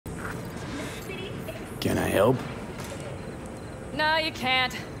Can I help? No, you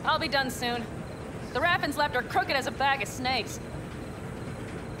can't. I'll be done soon. The Raffins left are crooked as a bag of snakes.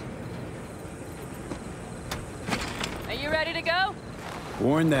 Are you ready to go?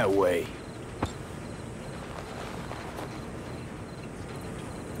 Born that way.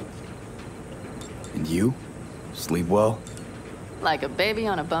 And you? Sleep well? Like a baby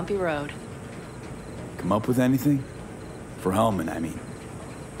on a bumpy road. Come up with anything? For Hellman, I mean.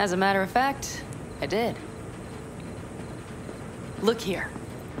 As a matter of fact, I did. Look here.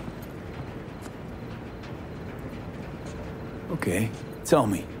 Okay, tell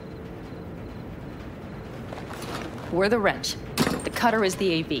me. We're the wrench. The cutter is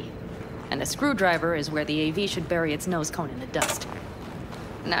the AV. And the screwdriver is where the AV should bury its nose cone in the dust.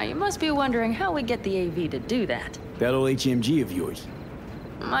 Now, you must be wondering how we get the AV to do that. That old HMG of yours.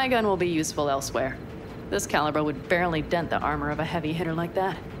 My gun will be useful elsewhere. This caliber would barely dent the armor of a heavy hitter like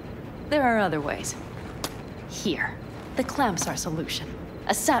that. There are other ways. Here. The clamp's our solution.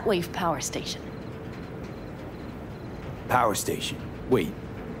 A sat-wave power station. Power station. Wait,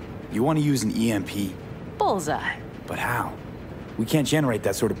 you want to use an EMP? Bullseye. But how? We can't generate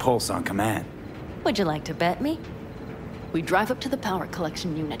that sort of pulse on command. Would you like to bet me? We drive up to the power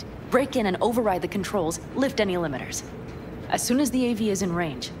collection unit, break in and override the controls, lift any limiters. As soon as the AV is in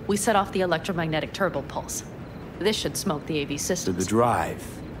range, we set off the electromagnetic turbo pulse. This should smoke the AV To systems. the drive,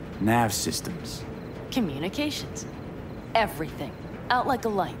 nav systems. Communications. Everything. Out like a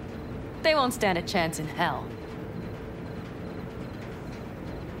light. They won't stand a chance in hell.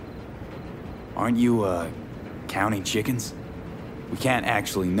 Aren't you, counting chickens? We can't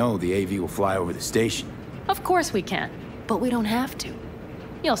actually know the AV will fly over the station. Of course we can, but we don't have to.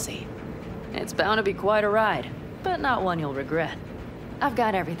 You'll see. It's bound to be quite a ride, but not one you'll regret. I've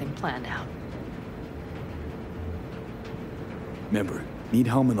got everything planned out. Remember, need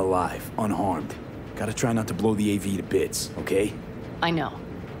Hellman alive, unharmed. Gotta try not to blow the AV to bits, okay? I know,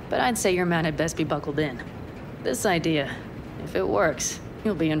 but I'd say your man had best be buckled in. This idea, if it works,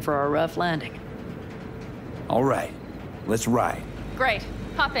 you'll be in for a rough landing. All right, let's ride. Great.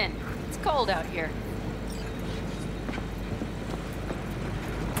 Hop in. It's cold out here.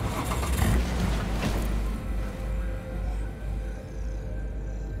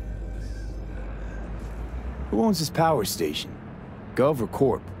 Who owns this power station? Gov or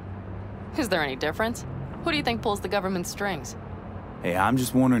Corp? Is there any difference? Who do you think pulls the government's strings? Hey, I'm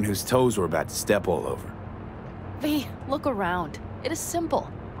just wondering whose toes we're about to step all over. V, look around. It is simple.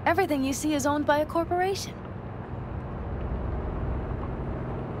 Everything you see is owned by a corporation.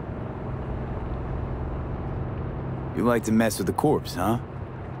 You like to mess with the corpse, huh?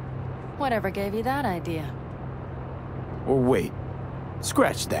 Whatever gave you that idea? Or wait,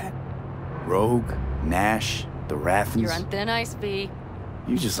 scratch that. Rogue, Nash, the Raffins. You're on thin ice, V.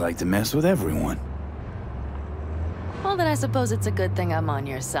 You just like to mess with everyone. Well, then I suppose it's a good thing I'm on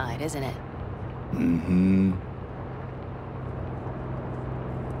your side, isn't it? Mm-hmm.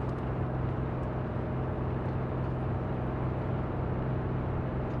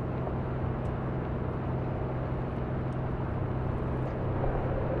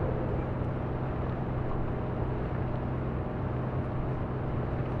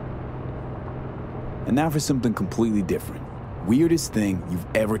 And now for something completely different. Weirdest thing you've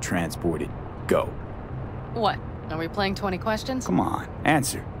ever transported. Go. What? Are we playing 20 questions? Come on,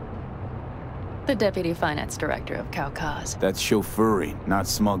 answer. The Deputy Finance Director of Caucase. That's chauffeuring, not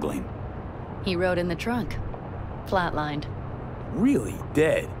smuggling. He rode in the trunk. Flatlined. Really?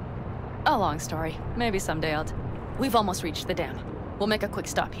 Dead? A long story. Maybe someday I'll... We've almost reached the dam. We'll make a quick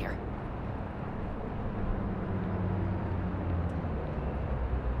stop here.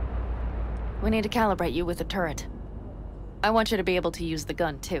 We need to calibrate you with the turret. I want you to be able to use the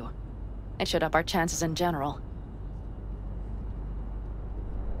gun, too. It should up our chances in general.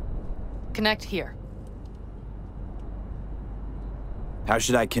 Connect here. How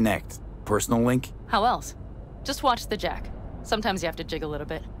should I connect? Personal link? How else? Just watch the jack. Sometimes you have to jig a little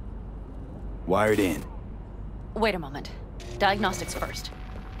bit. Wired in. Wait a moment. Diagnostics first.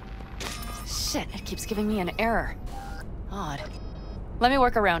 Shit, it keeps giving me an error. Odd. Let me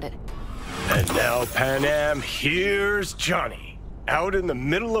work around it. And now, Panam, here's Johnny. Out in the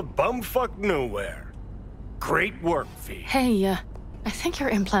middle of bumfuck nowhere. Great work, V. Hey, I think your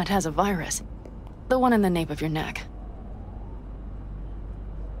implant has a virus. The one in the nape of your neck.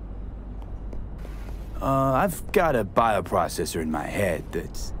 I've got a bioprocessor in my head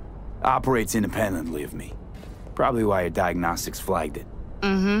that operates independently of me. Probably why your diagnostics flagged it.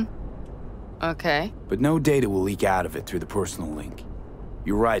 Mm-hmm. Okay. But no data will leak out of it through the personal link.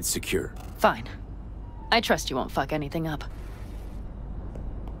 Your ride's secure. Fine. I trust you won't fuck anything up.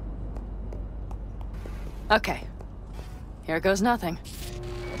 Okay. Here goes nothing.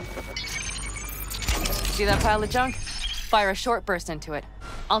 See that pile of junk? Fire a short burst into it.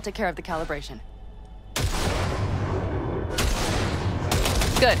 I'll take care of the calibration.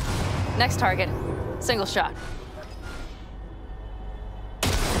 Good. Next target. Single shot.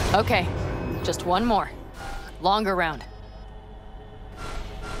 Okay. Just one more. Longer round.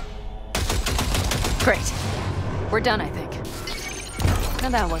 Great. We're done, I think. Now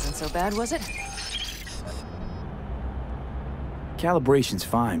that wasn't so bad, was it? Calibration's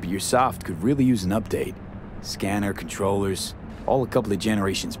fine, but your soft could really use an update. Scanner, controllers, all a couple of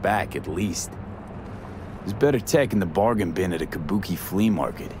generations back at least. There's better tech in the bargain bin at a kabuki flea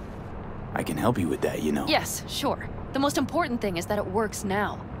market. I can help you with that, you know. Yes, sure. The most important thing is that it works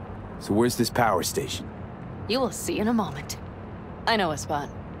now. So where's this power station? You will see in a moment. I know a spot.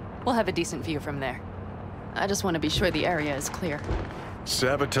 We'll have a decent view from there. I just want to be sure the area is clear.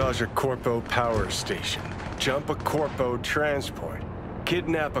 Sabotage a Corpo power station. Jump a Corpo transport.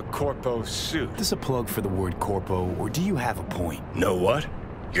 Kidnap a Corpo suit. Is this a plug for the word corpo, or do you have a point? Know what?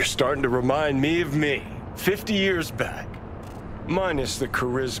 You're starting to remind me of me, 50 years back. Minus the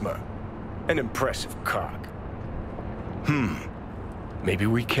charisma. An impressive cock. Maybe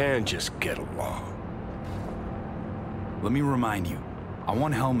we can just get along. Let me remind you, I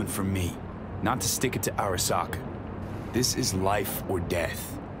want Hellman from me, not to stick it to Arasaka. This is life or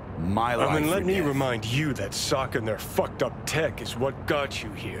death. My life or death. Let me remind you that Sokka and their fucked up tech is what got you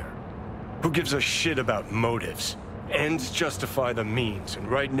here. Who gives a shit about motives? Ends justify the means, and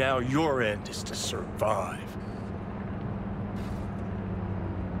right now your end is to survive.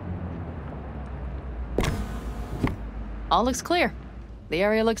 All looks clear. The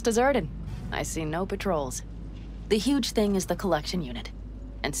area looks deserted. I see no patrols. The huge thing is the collection unit.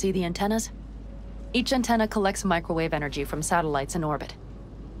 And see the antennas? Each antenna collects microwave energy from satellites in orbit.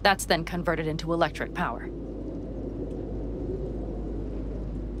 That's then converted into electric power.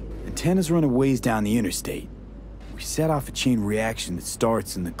 Antennas run a ways down the interstate. We set off a chain reaction that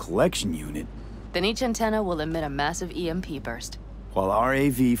starts in the collection unit. Then each antenna will emit a massive EMP burst. While our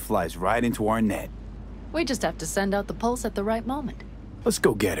AV flies right into our net. We just have to send out the pulse at the right moment. Let's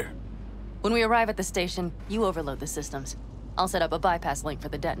go get her. When we arrive at the station, you overload the systems. I'll set up a bypass link for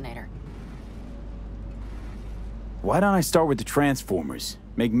the detonator. Why don't I start with the transformers?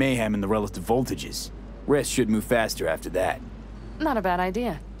 Make mayhem in the relative voltages. Rest should move faster after that. Not a bad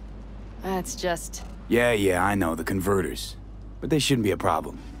idea. It's just... Yeah, I know, the converters. But they shouldn't be a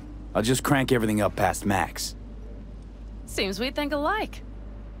problem. I'll just crank everything up past max. Seems we think alike.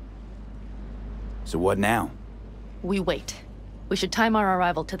 So what now? We wait. We should time our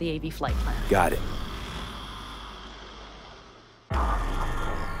arrival to the AV flight plan. Got it.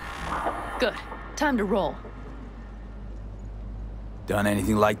 Good. Time to roll. Done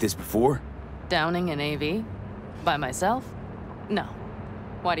anything like this before? Downing an AV? By myself? No.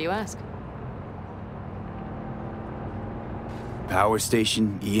 Why do you ask? Power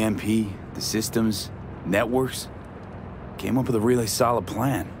station, EMP, the systems, networks. Came up with a really solid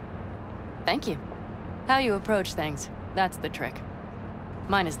plan. Thank you. How you approach things, that's the trick.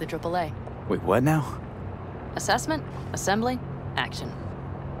 Mine is the AAA. Wait, what now? Assessment, assembly, action.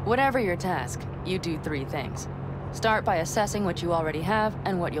 Whatever your task, you do 3 things. Start by assessing what you already have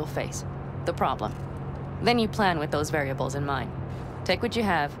and what you'll face. The problem. Then you plan with those variables in mind. Take what you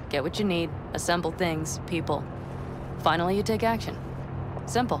have, get what you need, assemble things, people. Finally, you take action.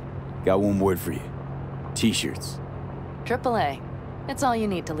 Simple. Got one word for you. T-shirts. AAA. It's all you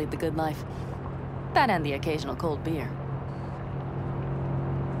need to lead the good life. That and the occasional cold beer.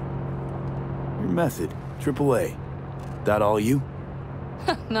 Your method, AAA. That all you?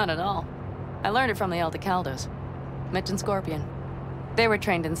 Not at all. I learned it from the Aldecaldos. Mitch and Scorpion. They were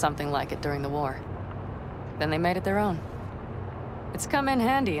trained in something like it during the war. Then they made it their own. It's come in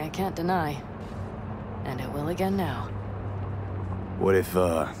handy, I can't deny. And it will again now. What if,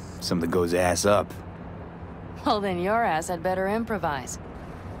 something goes ass up? Well, then your ass had better improvise.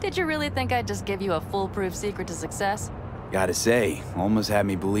 Did you really think I'd just give you a foolproof secret to success? Gotta say, almost had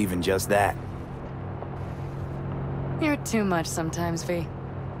me believe in just that. You're too much sometimes, V.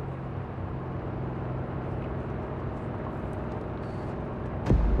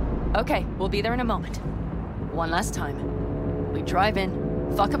 Okay, we'll be there in a moment. One last time. We drive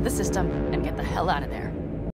in, fuck up the system, and get the hell out of there.